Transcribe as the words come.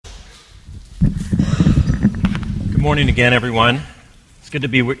Good morning again, everyone. It's good to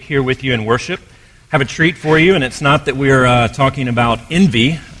be here with you in worship. I have a treat for you, and it's not that we're talking about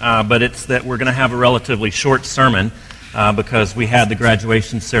envy, but it's that we're going to have a relatively short sermon because we had the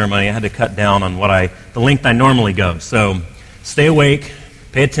graduation ceremony. I had to cut down on the length I normally go. So stay awake,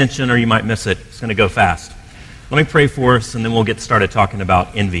 pay attention, or you might miss it. It's going to go fast. Let me pray for us, and then we'll get started talking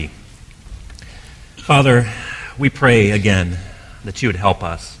about envy. Father, we pray again that you would help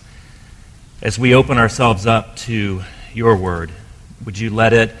us. As we open ourselves up to your word, would you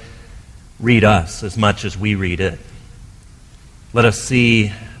let it read us as much as we read it? Let us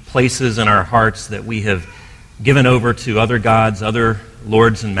see places in our hearts that we have given over to other gods, other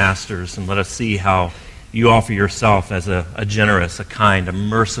lords and masters, and let us see how you offer yourself as a generous, a kind, a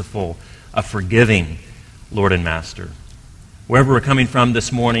merciful, a forgiving Lord and Master. Wherever we're coming from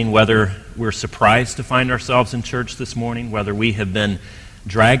this morning, whether we're surprised to find ourselves in church this morning, whether we have been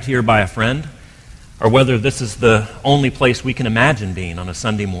dragged here by a friend, or whether this is the only place we can imagine being on a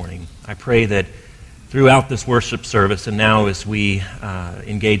Sunday morning, I pray that throughout this worship service and now as we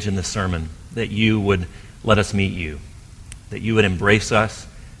engage in the sermon, that you would let us meet you, that you would embrace us,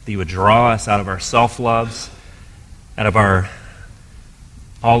 that you would draw us out of our self-loves, out of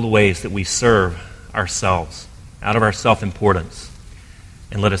all the ways that we serve ourselves, out of our self-importance,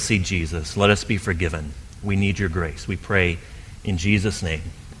 and let us see Jesus. Let us be forgiven. We need your grace. We pray in Jesus' name.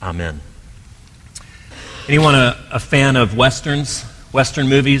 Amen. Anyone a fan of westerns, western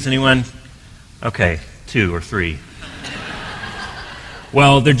movies? Anyone? Okay, 2 or 3.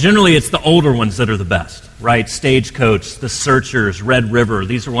 Well, it's the older ones that are the best, right? Stagecoach, The Searchers, Red River.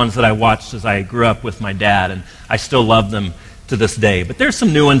 These are ones that I watched as I grew up with my dad, and I still love them to this day. But there's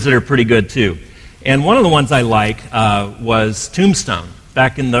some new ones that are pretty good, too. And one of the ones I like was Tombstone,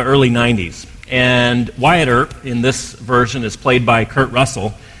 back in the early 90s. And Wyatt Earp, in this version, is played by Kurt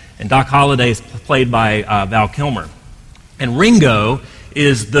Russell, and Doc Holliday is played by Val Kilmer. And Ringo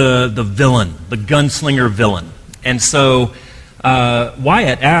is the villain, the gunslinger villain. And so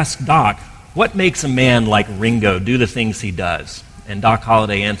Wyatt asked Doc, what makes a man like Ringo do the things he does? And Doc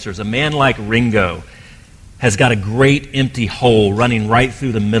Holliday answers, a man like Ringo has got a great empty hole running right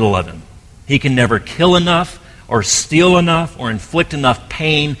through the middle of him. He can never kill enough or steal enough or inflict enough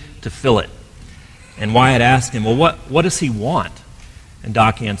pain to fill it. And Wyatt asked him, well, what does he want? And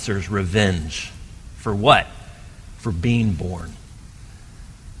Doc answers, revenge. For what? For being born.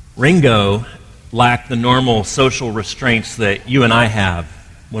 Ringo lacked the normal social restraints that you and I have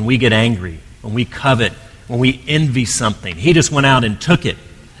when we get angry, when we covet, when we envy something. He just went out and took it.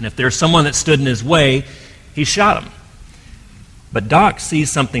 And if there's someone that stood in his way, he shot him. But Doc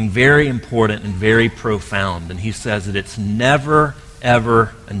sees something very important and very profound, and he says that it's never,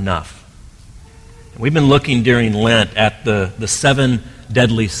 ever enough. We've been looking during Lent at the 7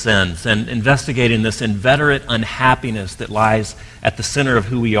 deadly sins and investigating this inveterate unhappiness that lies at the center of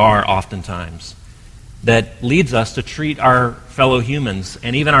who we are oftentimes, that leads us to treat our fellow humans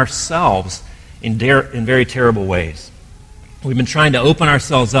and even ourselves in very terrible ways. We've been trying to open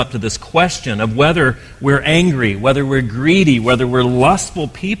ourselves up to this question of whether we're angry, whether we're greedy, whether we're lustful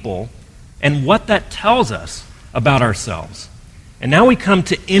people, and what that tells us about ourselves. And now we come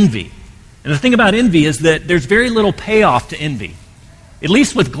to envy. And the thing about envy is that there's very little payoff to envy. At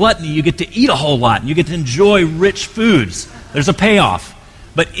least with gluttony, you get to eat a whole lot, and you get to enjoy rich foods. There's a payoff.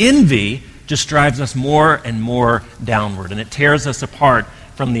 But envy just drives us more and more downward, and it tears us apart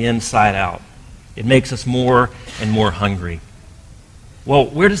from the inside out. It makes us more and more hungry. Well,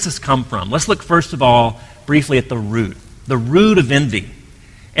 where does this come from? Let's look first of all briefly at the root of envy.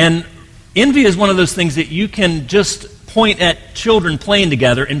 And envy is one of those things that you can just point at children playing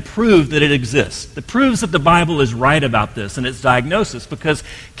together and prove that it exists. It proves that the Bible is right about this and its diagnosis, because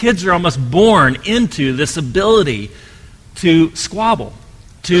kids are almost born into this ability to squabble,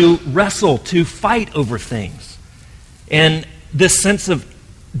 to wrestle, to fight over things. And this sense of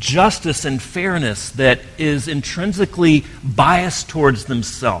justice and fairness that is intrinsically biased towards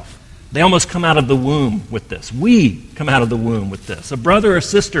themselves. They almost come out of the womb with this. We come out of the womb with this. A brother or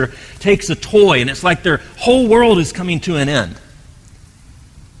sister takes a toy, and it's like their whole world is coming to an end.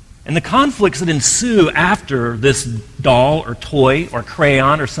 And the conflicts that ensue after this doll or toy or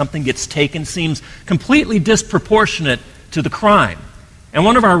crayon or something gets taken seems completely disproportionate to the crime. And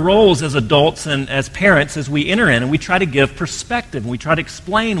one of our roles as adults and as parents is we enter in and we try to give perspective, and we try to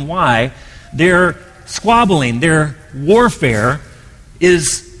explain why their squabbling, their warfare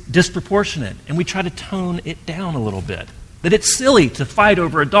is disproportionate, and we try to tone it down a little bit. That it's silly to fight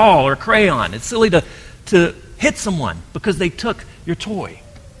over a doll or a crayon. It's silly to hit someone because they took your toy.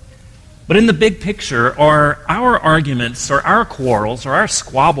 But in the big picture, are our arguments or our quarrels or our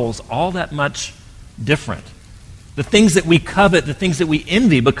squabbles all that much different? The things that we covet, the things that we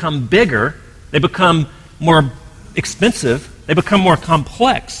envy become bigger, they become more expensive, they become more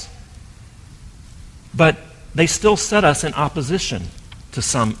complex. But they still set us in opposition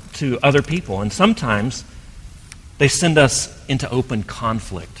to other people. And sometimes they send us into open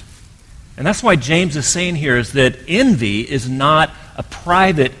conflict. And that's why James is saying here is that envy is not a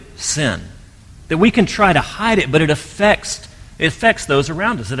private sin. That we can try to hide it, but it affects those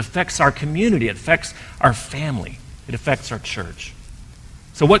around us. It affects our community. It affects our family. It affects our church.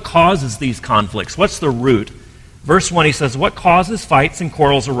 So what causes these conflicts? What's the root? Verse 1, he says, what causes fights and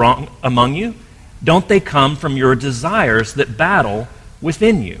quarrels among you? Don't they come from your desires that battle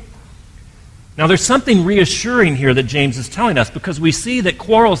within you? Now, there's something reassuring here that James is telling us, because we see that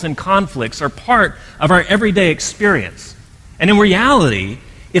quarrels and conflicts are part of our everyday experience. And in reality,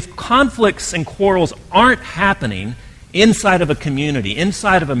 if conflicts and quarrels aren't happening inside of a community,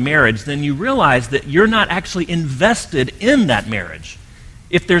 inside of a marriage, then you realize that you're not actually invested in that marriage.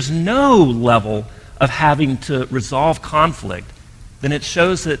 If there's no level of having to resolve conflict, then it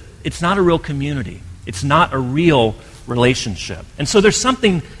shows that it's not a real community. It's not a real relationship. And so there's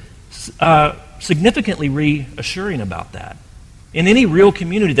something significantly reassuring about that. In any real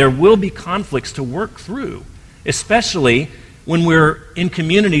community, there will be conflicts to work through, especially when we're in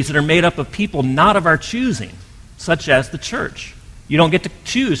communities that are made up of people not of our choosing, such as the church. You don't get to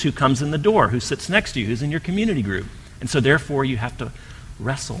choose who comes in the door, who sits next to you, who's in your community group. And so therefore you have to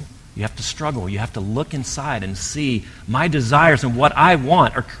wrestle. You have to struggle. You have to look inside and see my desires and what I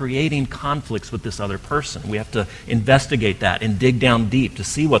want are creating conflicts with this other person. We have to investigate that and dig down deep to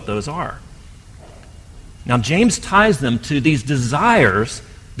see what those are. Now, James ties them to these desires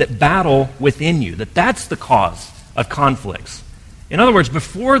that battle within you, that's the cause of conflicts. In other words,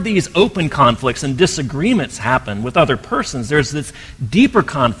 before these open conflicts and disagreements happen with other persons, there's this deeper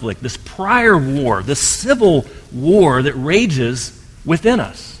conflict, this prior war, this civil war that rages within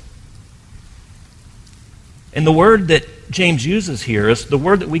us. And the word that James uses here is the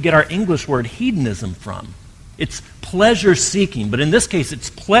word that we get our English word hedonism from. It's pleasure-seeking, but in this case it's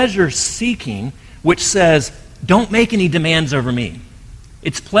pleasure-seeking which says, don't make any demands over me.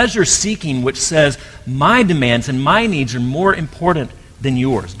 It's pleasure-seeking which says, my demands and my needs are more important than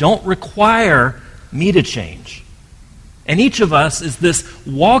yours. Don't require me to change. And each of us is this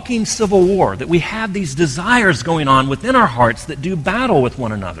walking civil war, that we have these desires going on within our hearts that do battle with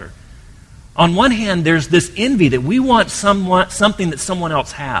one another. On one hand, there's this envy that we want something that someone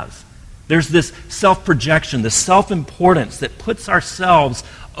else has. There's this self-projection, this self-importance that puts ourselves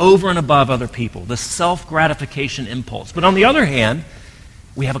over and above other people, the self-gratification impulse. But on the other hand,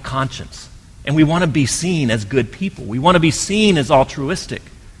 we have a conscience, and we want to be seen as good people. We want to be seen as altruistic.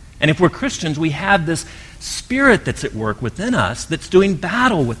 And if we're Christians, we have this spirit that's at work within us that's doing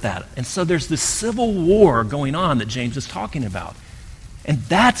battle with that. And so there's this civil war going on that James is talking about. And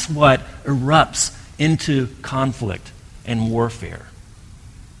that's what erupts into conflict and warfare.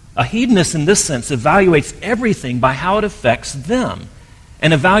 A hedonist in this sense evaluates everything by how it affects them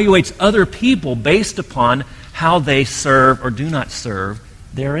and evaluates other people based upon how they serve or do not serve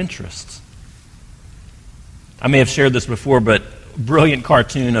their interests. I may have shared this before, but a brilliant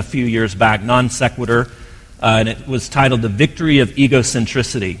cartoon a few years back, non sequitur, and it was titled The Victory of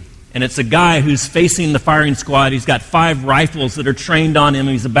Egocentricity. And it's a guy who's facing the firing squad. He's got 5 rifles that are trained on him.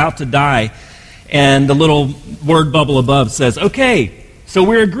 He's about to die. And the little word bubble above says, okay, so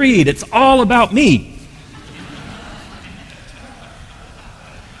we're agreed. It's all about me.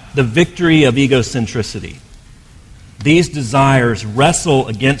 The victory of egocentricity. These desires wrestle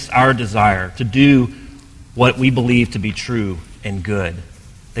against our desire to do what we believe to be true and good.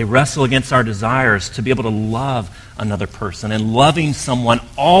 They wrestle against our desires to be able to love another person. And loving someone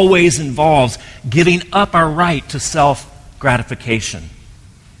always involves giving up our right to self-gratification.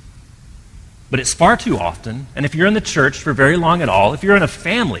 But it's far too often, and if you're in the church for very long at all, if you're in a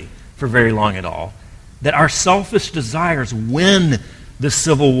family for very long at all, that our selfish desires win the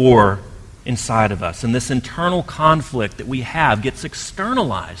civil war inside of us. And this internal conflict that we have gets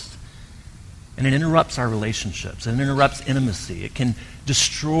externalized. And it interrupts our relationships. It interrupts intimacy. It can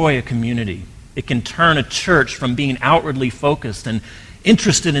destroy a community. It can turn a church from being outwardly focused and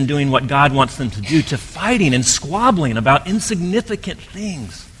interested in doing what God wants them to do to fighting and squabbling about insignificant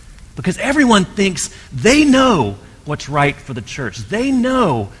things. Because everyone thinks they know what's right for the church. They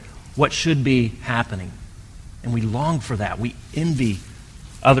know what should be happening. And we long for that. We envy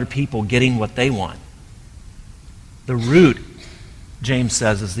other people getting what they want. The root, James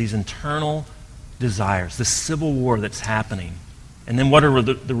says, is these internal desires, this civil war that's happening. And then what are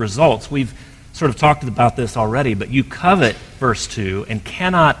the results? We've sort of talked about this already, but you covet, verse 2, and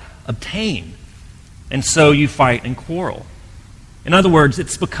cannot obtain. And so you fight and quarrel. In other words,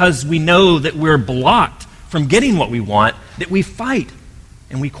 it's because we know that we're blocked from getting what we want that we fight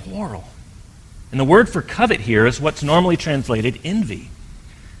and we quarrel. And the word for covet here is what's normally translated envy.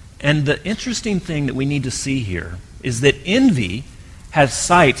 And the interesting thing that we need to see here is that envy has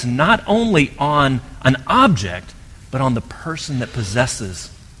sights not only on an object, but on the person that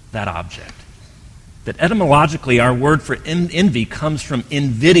possesses that object. That etymologically, our word for envy comes from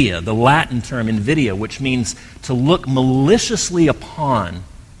invidia, the Latin term invidia, which means to look maliciously upon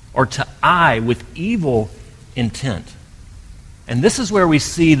or to eye with evil intent. And this is where we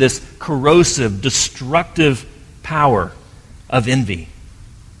see this corrosive, destructive power of envy.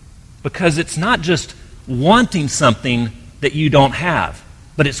 Because it's not just wanting something that you don't have,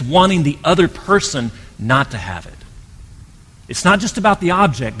 but it's wanting the other person not to have it. It's not just about the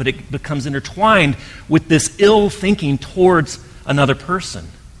object, but it becomes intertwined with this ill thinking towards another person.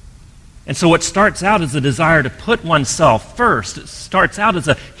 And so what starts out as a desire to put oneself first, it starts out as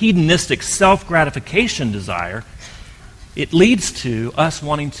a hedonistic self-gratification desire, it leads to us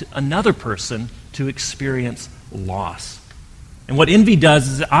wanting another person to experience loss. And what envy does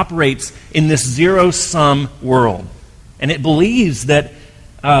is it operates in this zero-sum world. And it believes that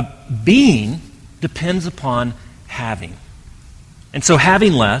being depends upon having. And so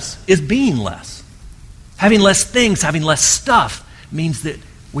having less is being less. Having less things, having less stuff means that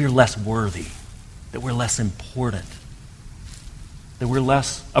we're less worthy, that we're less important, that we're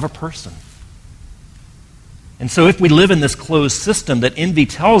less of a person. And so if we live in this closed system that envy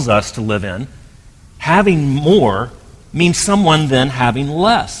tells us to live in, having more means someone then having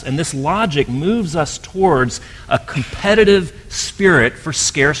less. And this logic moves us towards a competitive spirit for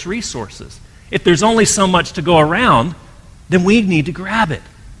scarce resources. If there's only so much to go around, then we need to grab it.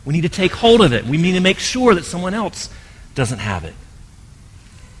 We need to take hold of it. We need to make sure that someone else doesn't have it.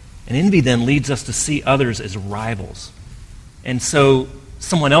 And envy then leads us to see others as rivals. And so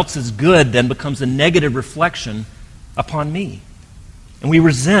someone else's good then becomes a negative reflection upon me. And we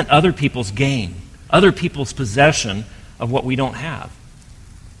resent other people's gain, other people's possession of what we don't have.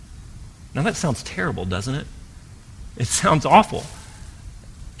 Now that sounds terrible, doesn't it? It sounds awful.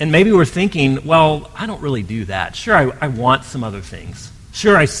 And maybe we're thinking, well, I don't really do that. Sure, I want some other things.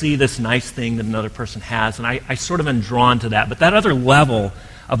 Sure, I see this nice thing that another person has, and I sort of am drawn to that. But that other level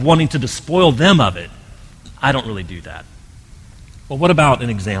of wanting to despoil them of it, I don't really do that. Well, what about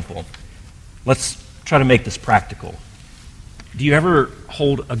an example? Let's try to make this practical. Do you ever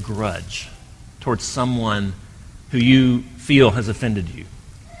hold a grudge towards someone who you feel has offended you?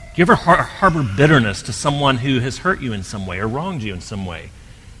 Do you ever harbor bitterness to someone who has hurt you in some way or wronged you in some way?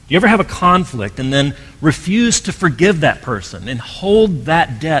 Do you ever have a conflict and then refuse to forgive that person and hold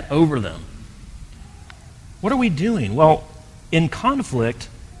that debt over them? What are we doing? Well, in conflict,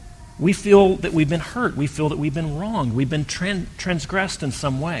 we feel that we've been hurt. We feel that we've been wronged. We've been transgressed in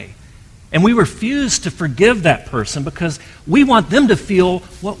some way. And we refuse to forgive that person because we want them to feel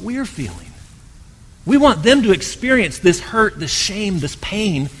what we're feeling. We want them to experience this hurt, this shame, this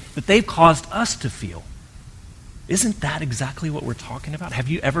pain that they've caused us to feel. Isn't that exactly what we're talking about? Have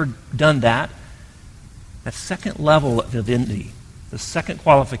you ever done that? That second level of envy, the second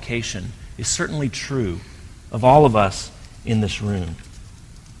qualification, is certainly true of all of us in this room.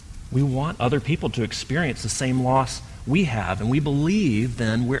 We want other people to experience the same loss we have, and we believe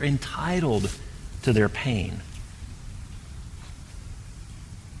then we're entitled to their pain.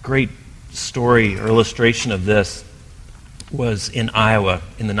 Great story or illustration of this was in Iowa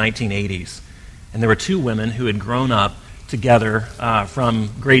in the 1980s. And there were two women who had grown up together from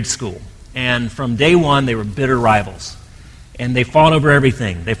grade school. And from day one, they were bitter rivals. And they fought over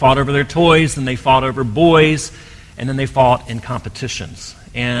everything. They fought over their toys, then they fought over boys, and then they fought in competitions.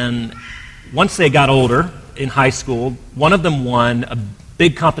 And once they got older, in high school, one of them won a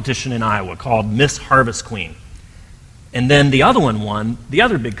big competition in Iowa called Miss Harvest Queen. And then the other one won the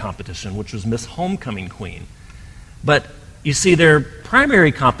other big competition, which was Miss Homecoming Queen. But you see, their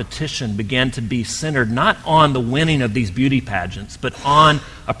primary competition began to be centered not on the winning of these beauty pageants, but on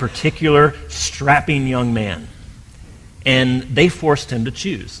a particular strapping young man. And they forced him to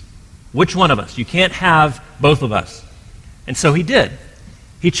choose. Which one of us? You can't have both of us. And so he did.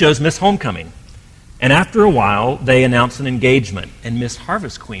 He chose Miss Homecoming. And after a while, they announced an engagement, and Miss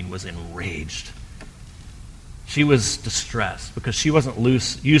Harvest Queen was enraged. She was distressed because she wasn't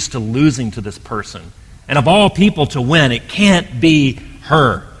used to losing to this person. And of all people to win, it can't be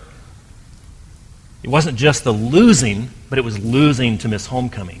her. It wasn't just the losing, but it was losing to Miss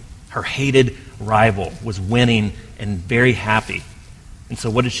Homecoming. Her hated rival was winning and very happy. And so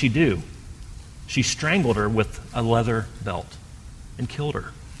what did she do? She strangled her with a leather belt and killed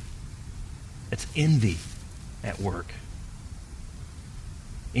her. It's envy at work.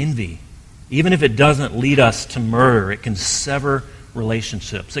 Envy. Even if it doesn't lead us to murder, it can sever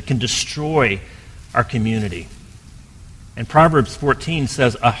relationships. It can destroy our community. And Proverbs 14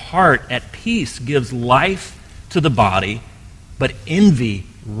 says, a heart at peace gives life to the body, but envy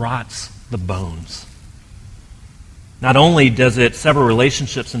rots the bones. Not only does it sever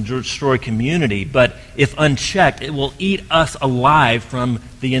relationships and destroy community, but if unchecked, it will eat us alive from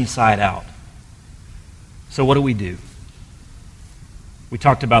the inside out. So what do? We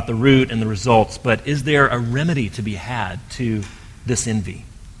talked about the root and the results, but is there a remedy to be had to this envy?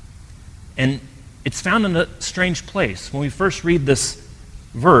 And it's found in a strange place. When we first read this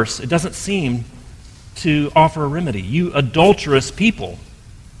verse, it doesn't seem to offer a remedy. You adulterous people,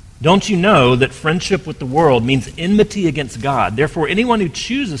 don't you know that friendship with the world means enmity against God? Therefore, anyone who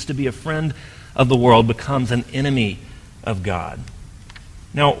chooses to be a friend of the world becomes an enemy of God.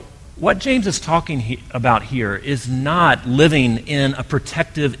 Now, what James is talking about here is not living in a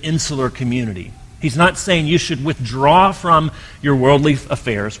protective, insular community. He's not saying you should withdraw from your worldly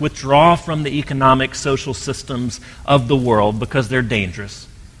affairs, withdraw from the economic, social systems of the world because they're dangerous.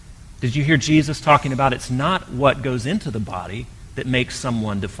 Did you hear Jesus talking about it's not what goes into the body that makes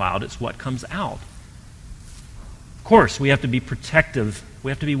someone defiled, it's what comes out. Of course, we have to be protective,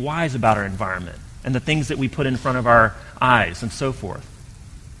 we have to be wise about our environment and the things that we put in front of our eyes and so forth.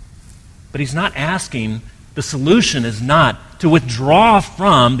 But he's not asking, the solution is not to withdraw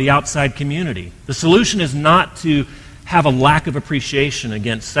from the outside community. The solution is not to have a lack of appreciation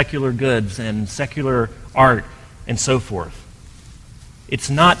against secular goods and secular art and so forth. It's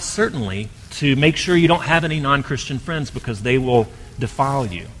not certainly to make sure you don't have any non-Christian friends because they will defile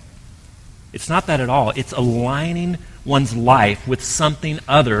you. It's not that at all. It's aligning one's life with something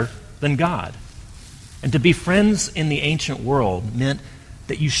other than God. And to be friends in the ancient world meant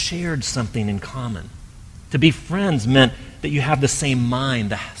that you shared something in common. To be friends meant that you have the same mind,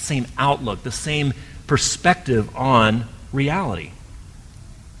 the same outlook, the same perspective on reality.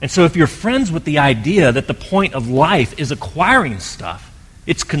 And so if you're friends with the idea that the point of life is acquiring stuff,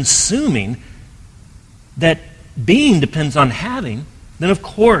 it's consuming, that being depends on having, then of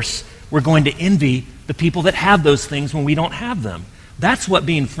course we're going to envy the people that have those things when we don't have them. That's what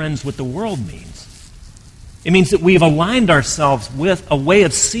being friends with the world means. It means that we've aligned ourselves with a way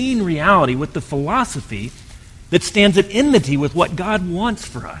of seeing reality, with the philosophy that stands at enmity with what God wants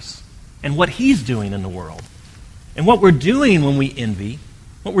for us and what He's doing in the world. And what we're doing when we envy,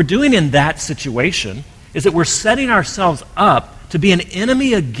 what we're doing in that situation, is that we're setting ourselves up to be an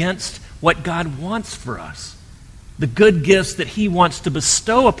enemy against what God wants for us. The good gifts that He wants to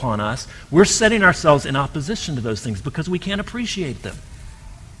bestow upon us, we're setting ourselves in opposition to those things because we can't appreciate them.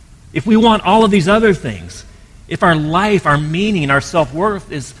 If we want all of these other things, if our life, our meaning, our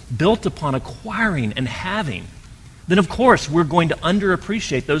self-worth is built upon acquiring and having, then of course we're going to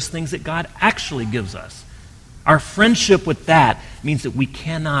underappreciate those things that God actually gives us. Our friendship with that means that we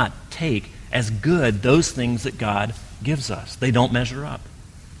cannot take as good those things that God gives us. They don't measure up.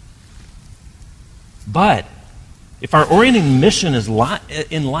 But if our orienting mission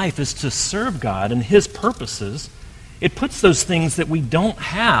in life is to serve God and His purposes, it puts those things that we don't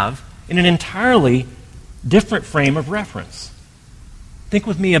have in an entirely different frame of reference. Think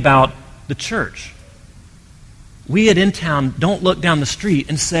with me about the church. We at InTown don't look down the street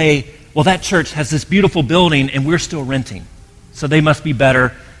and say, well, that church has this beautiful building and we're still renting, so they must be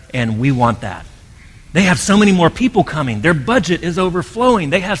better and we want that. They have so many more people coming. Their budget is overflowing.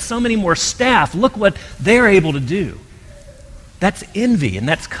 They have so many more staff. Look what they're able to do. That's envy and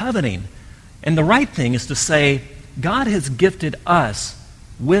that's coveting. And the right thing is to say, God has gifted us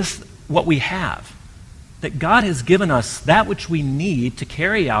with what we have. That God has given us that which we need to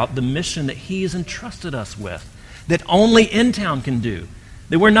carry out the mission that He has entrusted us with. That only InTown can do.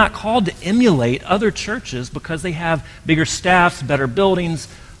 That we're not called to emulate other churches because they have bigger staffs, better buildings,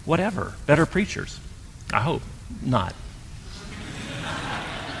 whatever, better preachers. I hope not.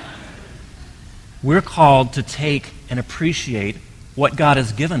 We're called to take and appreciate what God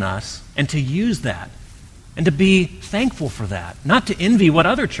has given us and to use that and to be thankful for that, not to envy what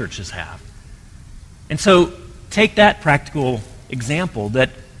other churches have. And so take that practical example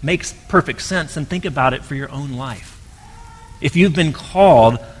that makes perfect sense and think about it for your own life. If you've been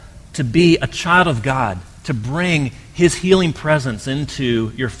called to be a child of God, to bring His healing presence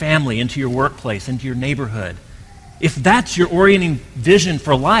into your family, into your workplace, into your neighborhood, if that's your orienting vision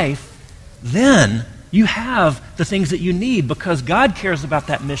for life, then you have the things that you need because God cares about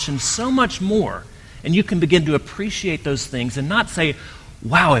that mission so much more. And you can begin to appreciate those things and not say,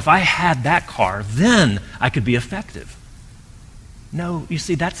 wow, if I had that car, then I could be effective. No, you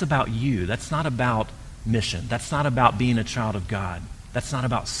see, that's about you. That's not about mission. That's not about being a child of God. That's not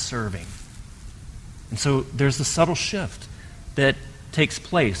about serving. And so there's the subtle shift that takes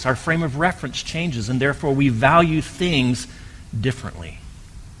place. Our frame of reference changes, and therefore we value things differently.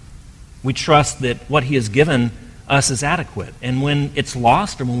 We trust that what he has given us is adequate. And when it's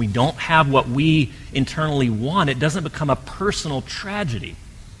lost or when we don't have what we internally want, it doesn't become a personal tragedy.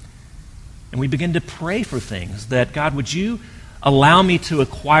 And we begin to pray for things that, God, would you allow me to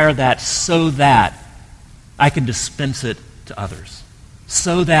acquire that so that I can dispense it to others,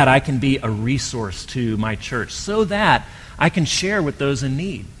 so that I can be a resource to my church, so that I can share with those in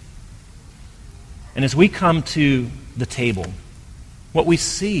need. And as we come to the table, what we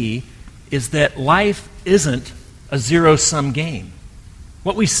see is that life isn't a zero-sum game.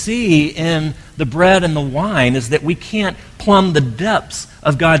 What we see in the bread and the wine is that we can't plumb the depths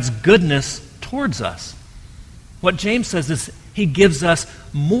of God's goodness towards us. What James says is he gives us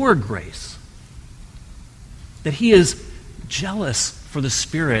more grace. That he is jealous for the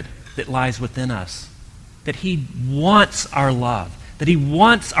Spirit that lies within us. That he wants our love. That he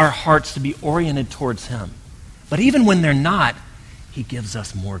wants our hearts to be oriented towards him. But even when they're not, he gives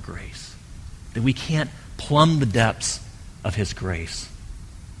us more grace. That we can't plumb the depths of his grace.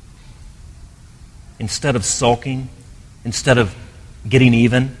 Instead of sulking, instead of getting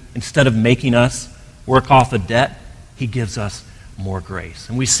even, instead of making us work off a debt, he gives us more grace.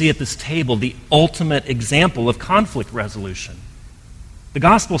 And we see at this table the ultimate example of conflict resolution. The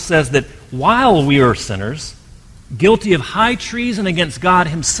gospel says that while we are sinners, guilty of high treason against God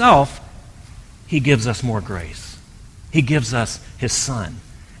himself, he gives us more grace. He gives us his Son.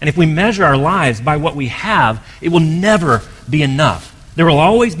 And if we measure our lives by what we have, it will never be enough. There will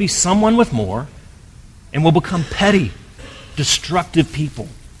always be someone with more, and we'll become petty, destructive people.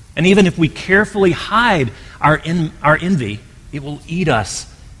 And even if we carefully hide our envy, it will eat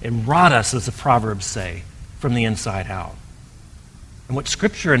us and rot us, as the Proverbs say, from the inside out. And what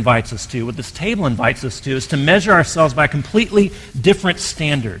Scripture invites us to, what this table invites us to, is to measure ourselves by a completely different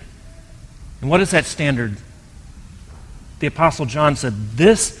standard. And what is that standard? The Apostle John said,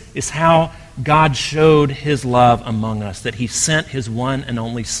 this is how God showed his love among us, that he sent his one and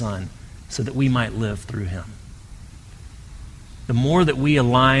only Son so that we might live through him. The more that we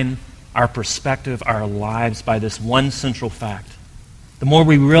align our perspective, our lives by this one central fact, the more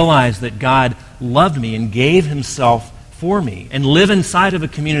we realize that God loved me and gave himself for me and live inside of a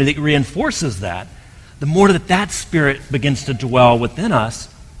community that reinforces that, the more that that Spirit begins to dwell within us,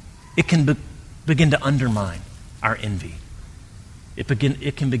 it can begin to undermine our envy.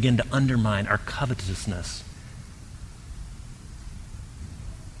 It can begin to undermine our covetousness.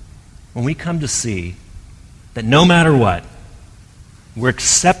 When we come to see that no matter what, we're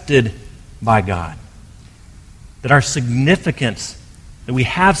accepted by God, that our significance, that we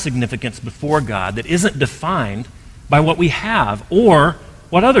have significance before God that isn't defined by what we have or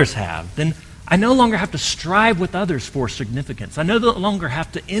what others have, then I no longer have to strive with others for significance. I no longer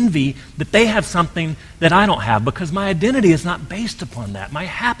have to envy that they have something that I don't have, because my identity is not based upon that. My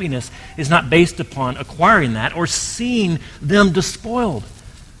happiness is not based upon acquiring that or seeing them despoiled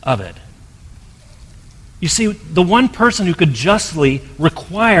of it. You see, the one person who could justly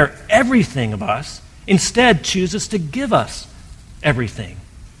require everything of us instead chooses to give us everything.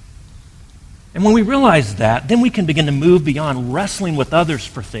 And when we realize that, then we can begin to move beyond wrestling with others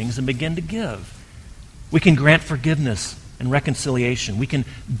for things and begin to give. We can grant forgiveness and reconciliation. We can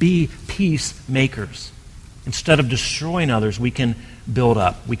be peacemakers. Instead of destroying others, we can build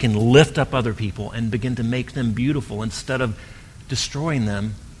up. We can lift up other people and begin to make them beautiful instead of destroying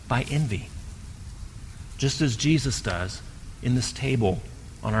them by envy. Just as Jesus does in this table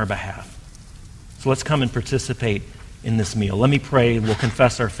on our behalf. So let's come and participate in this meal. Let me pray. We'll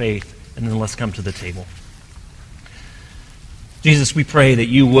confess our faith, and then let's come to the table. Jesus, we pray that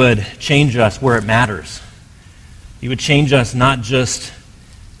you would change us where it matters. You would change us not just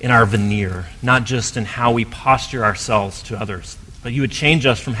in our veneer, not just in how we posture ourselves to others, but you would change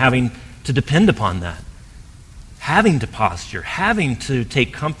us from having to depend upon that, having to posture, having to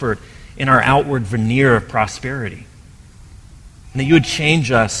take comfort in our outward veneer of prosperity. And that you would change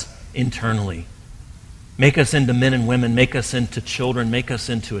us internally. Make us into men and women, make us into children, make us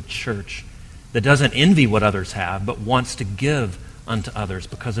into a church that doesn't envy what others have, but wants to give unto others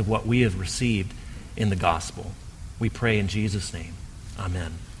because of what we have received in the gospel. We pray in Jesus' name.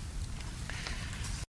 Amen.